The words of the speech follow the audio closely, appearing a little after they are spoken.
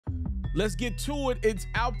Let's get to it. It's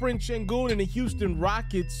Alperen Sengun and the Houston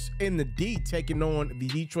Rockets in the D taking on the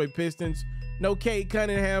Detroit Pistons. No Cade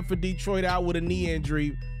Cunningham for Detroit, out with a knee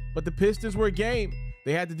injury, but the Pistons were game.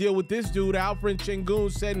 They had to deal with this dude, Alperen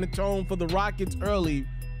Sengun, setting the tone for the Rockets early.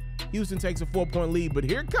 Houston takes a 4-point lead, but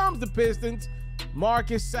here comes the Pistons.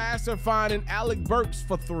 Marcus Sasser finding Alec Burks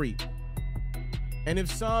for 3. And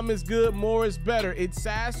if some is good, more is better. It's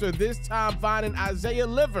Sasser this time finding Isaiah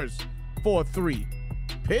Livers for 3.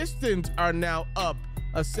 Pistons are now up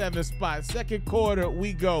a 7 spot. Second quarter,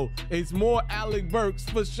 we go. It's more Alec Burks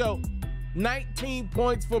for sure. 19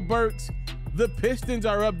 points for Burks. The Pistons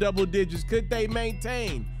are up double digits. Could they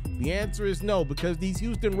maintain? The answer is no, because these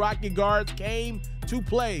Houston Rocket guards came to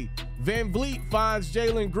play. Van Vliet finds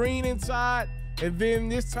Jalen Green inside, and then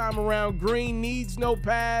this time around, Green needs no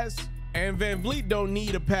pass, and Van Vliet don't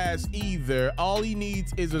need a pass either. All he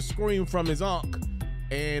needs is a screen from his unk,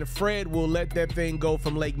 and Fred will let that thing go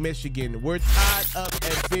from Lake Michigan. We're tied up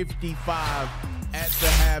at 55 at the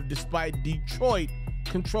half, despite Detroit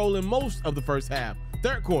controlling most of the first half.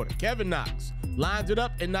 Third quarter, Kevin Knox lines it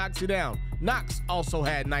up and knocks it down. Knox also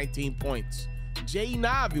had 19 points. Jaden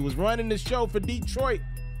Ivey was running the show for Detroit.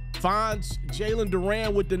 Finds Jalen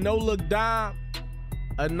Duran with the no-look dime.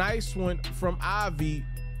 A nice one from Ivey.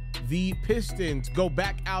 The Pistons go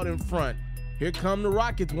back out in front. Here come the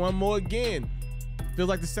Rockets, one more again. Feels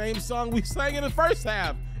like the same song we sang in the first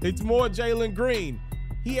half. It's more Jalen Green.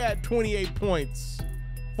 He had 28 points.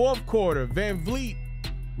 Fourth quarter, Van Vliet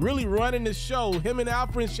really running the show. Him and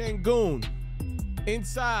Alperen Sengun.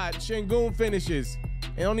 Inside, Sengun finishes.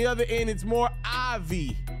 And on the other end, it's more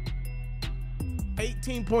Ivey.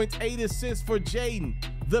 18 points, 8 assists for Jaden.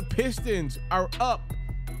 The Pistons are up.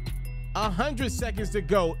 100 seconds to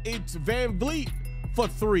go. It's Van Vliet for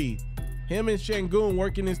 3. Him and Sengun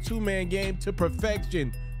working his two-man game to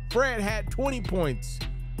perfection. Fred had 20 points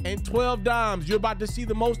and 12 dimes. You're about to see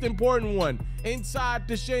the most important one. Inside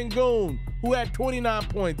to Sengun, who had 29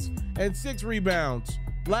 points and 6 rebounds.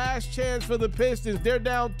 Last chance for the Pistons. They're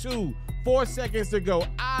down 2. 4 seconds to go.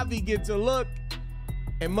 Ivey gets a look.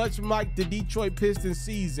 And much like the Detroit Pistons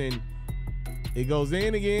season, it goes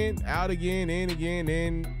in again, out again, in again,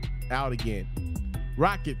 in, out again.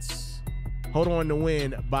 Rockets hold on to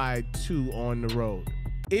win by 2 on the road.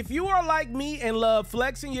 If you are like me and love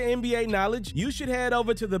flexing your NBA knowledge, you should head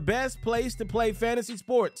over to the best place to play fantasy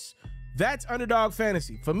sports. That's Underdog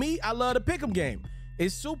Fantasy. For me, I love the pick'em game.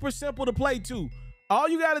 It's super simple to play too. All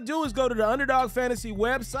you got to do is go to the Underdog Fantasy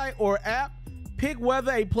website or app, pick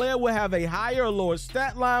whether a player will have a higher or lower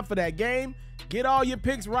stat line for that game, get all your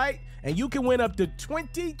picks right, and you can win up to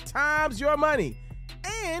 20 times your money.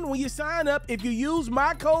 And when you sign up, if you use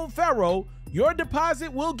my code FERRO, your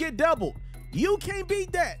deposit will get doubled. You can't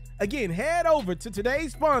beat that. Again, head over to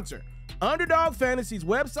today's sponsor, Underdog Fantasy's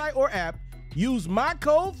website or app, use my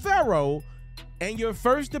code FERRO, and your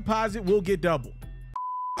first deposit will get doubled.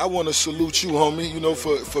 I want to salute you,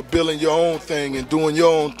 homie, for building your own thing and doing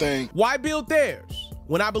your own thing. Why build theirs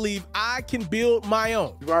when I believe I can build my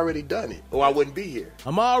own? You've already done it, or I wouldn't be here.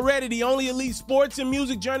 I'm already the only elite sports and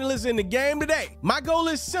music journalist in the game today. My goal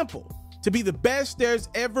is simple, to be the best there's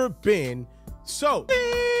ever been. So,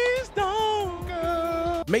 please don't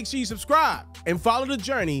go. Make sure you subscribe and follow the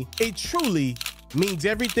journey. It truly means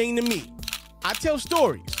everything to me. I tell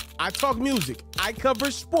stories, I talk music, I cover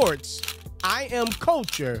sports. I am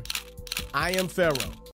culture. I am FERRO.